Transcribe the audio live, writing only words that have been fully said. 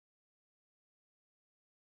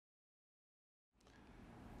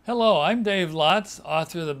Hello, I'm Dave Lotz,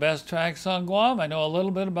 author of The Best Tracks on Guam. I know a little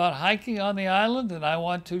bit about hiking on the island, and I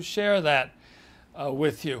want to share that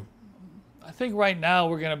with you. I think right now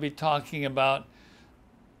we're going to be talking about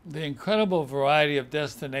the incredible variety of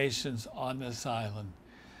destinations on this island.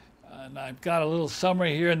 And I've got a little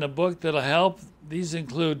summary here in the book that'll help. These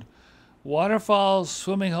include waterfalls,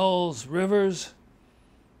 swimming holes, rivers,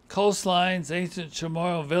 coastlines, ancient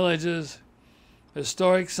Chamorro villages,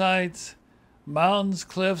 historic sites, mountains,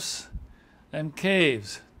 cliffs, and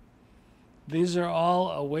caves. These are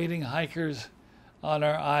all awaiting hikers on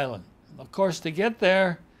our island. Of course, to get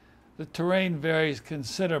there, the terrain varies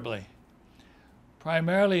considerably.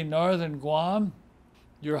 Primarily northern Guam,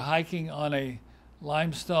 you're hiking on a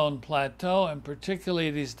limestone plateau, and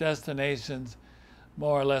particularly these destinations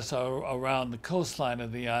more or less around the coastline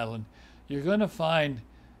of the island, you're going to find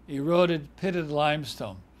eroded, pitted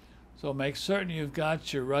limestone. So make certain you've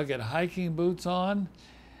got your rugged hiking boots on,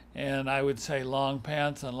 and I would say long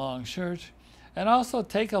pants and long shirts, and also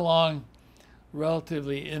take along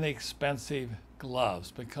relatively inexpensive gloves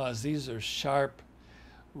because these are sharp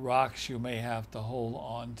rocks you may have to hold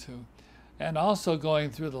on to. And also going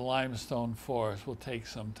through the limestone forest will take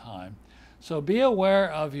some time. So be aware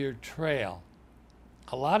of your trail.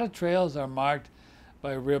 A lot of trails are marked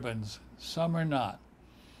by ribbons, some are not.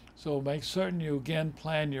 So make certain you again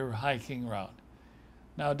plan your hiking route.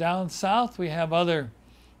 Now down south we have other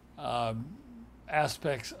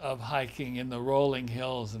aspects of hiking in the rolling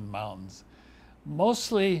hills and mountains.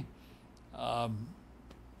 Mostly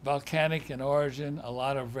volcanic in origin, a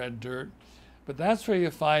lot of red dirt, but that's where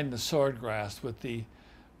you find the swordgrass with the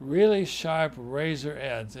really sharp razor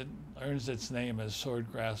edge. It earns its name as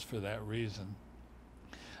swordgrass for that reason.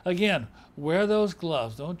 Again, wear those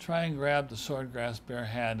gloves. Don't try and grab the swordgrass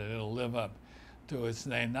barehanded. It'll live up to its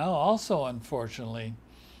name. Now also, unfortunately,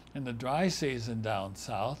 in the dry season down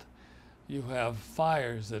south, you have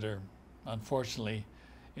fires that are unfortunately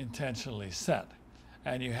intentionally set.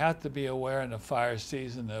 And you have to be aware in the fire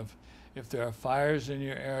season of if there are fires in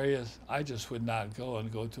your areas, I just would not go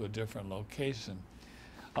and go to a different location.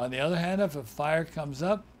 On the other hand, if a fire comes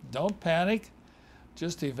up, don't panic.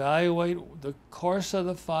 Just evaluate the course of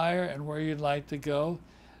the fire and where you'd like to go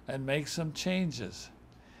and make some changes,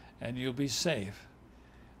 and you'll be safe.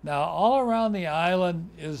 Now, all around the island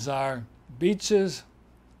is our beaches,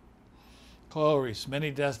 coral reefs,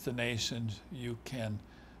 many destinations you can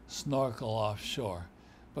snorkel offshore.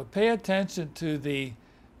 But pay attention to the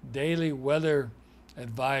daily weather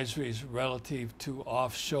advisories relative to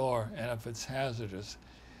offshore and if it's hazardous.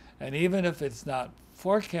 And even if it's not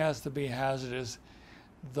forecast to be hazardous,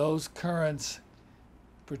 those currents,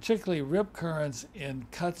 particularly rip currents in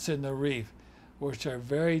cuts in the reef, which are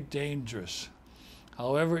very dangerous.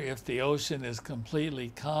 However, if the ocean is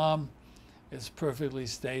completely calm, it's perfectly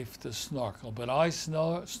safe to snorkel. But always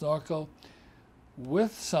snorkel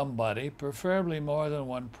with somebody, preferably more than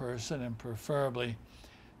one person, and preferably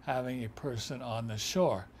having a person on the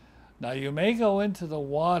shore. Now you may go into the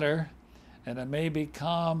water and it may be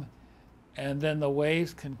calm, and then the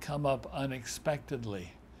waves can come up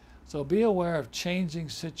unexpectedly. So be aware of changing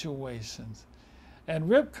situations. And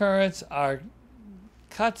rip currents are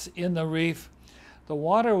cuts in the reef. The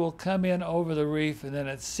water will come in over the reef and then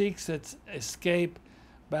it seeks its escape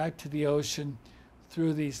back to the ocean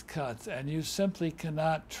through these cuts. And you simply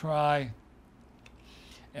cannot try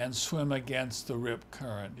and swim against the rip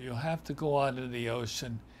current. You'll have to go out into the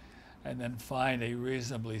ocean and then find a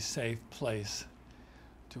reasonably safe place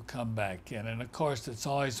to come back in. And of course, it's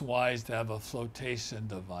always wise to have a flotation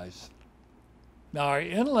device. Now, our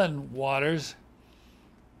inland waters,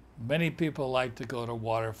 many people like to go to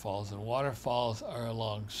waterfalls, and waterfalls are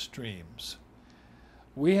along streams.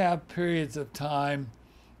 We have periods of time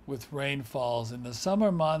with rainfalls. In the summer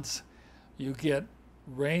months, you get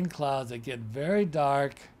rain clouds that get very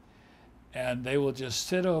dark, and they will just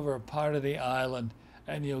sit over a part of the island,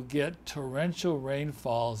 and you'll get torrential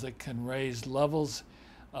rainfalls that can raise levels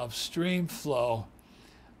of stream flow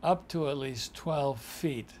up to at least 12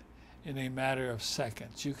 feet in a matter of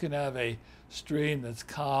seconds. You can have a stream that's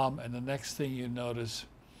calm, and the next thing you notice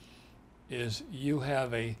is you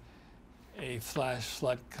have a flash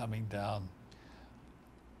flood coming down.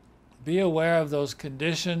 Be aware of those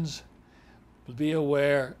conditions. Be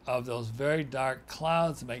aware of those very dark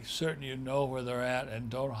clouds. Make certain you know where they're at, and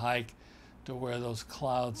don't hike to where those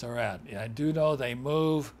clouds are at. I do know they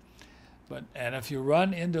move. And if you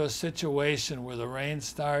run into a situation where the rain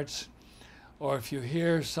starts, or if you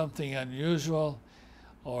hear something unusual,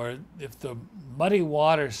 or if the muddy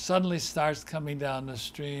water suddenly starts coming down the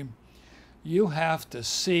stream, you have to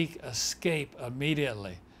seek escape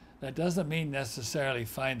immediately. That doesn't mean necessarily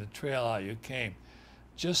find the trail out you came.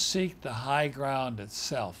 Just seek the high ground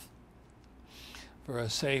itself for a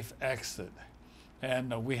safe exit.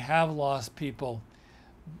 And we have lost people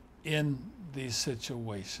in these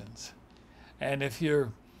situations. And if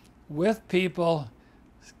you're with people,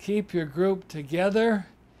 keep your group together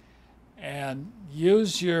and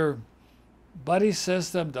use your buddy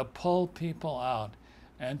system to pull people out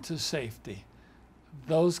and to safety.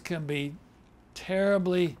 Those can be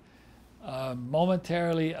terribly,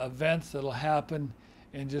 momentarily events that'll happen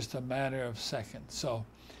in just a matter of seconds. So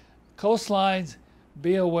coastlines,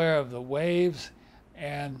 be aware of the waves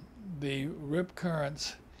and the rip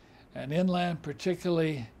currents, and inland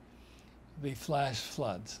particularly the flash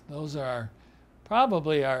floods. Those are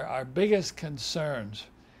probably our biggest concerns.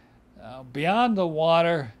 Beyond the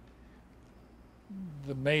water,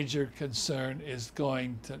 the major concern is the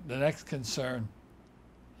next concern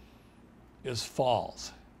is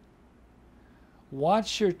falls.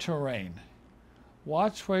 Watch your terrain.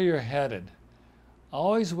 Watch where you're headed.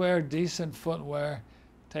 Always wear decent footwear.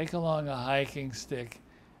 Take along a hiking stick,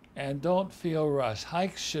 and don't feel rushed.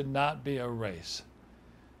 Hikes should not be a race.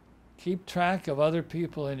 Keep track of other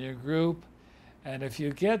people in your group, and if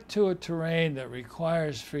you get to a terrain that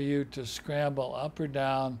requires for you to scramble up or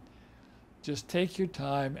down, just take your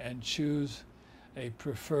time and choose a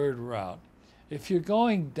preferred route. If you're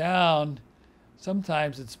going down,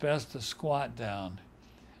 sometimes it's best to squat down.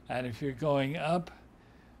 And if you're going up,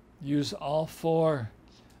 use all four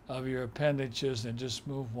of your appendages and just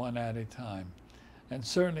move one at a time. And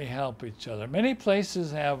certainly help each other. Many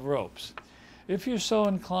places have ropes. If you're so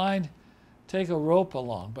inclined, take a rope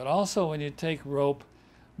along. But also when you take rope,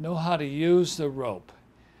 know how to use the rope.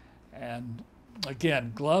 And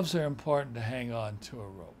again, gloves are important to hang on to a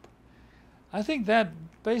rope. I think that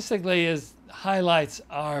basically highlights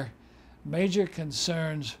our major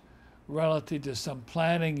concerns relative to some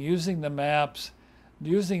planning, using the maps,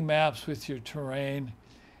 using maps with your terrain,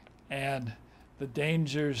 and the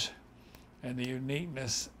dangers and the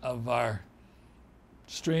uniqueness of our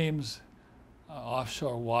streams,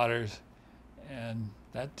 offshore waters. And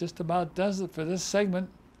that just about does it for this segment.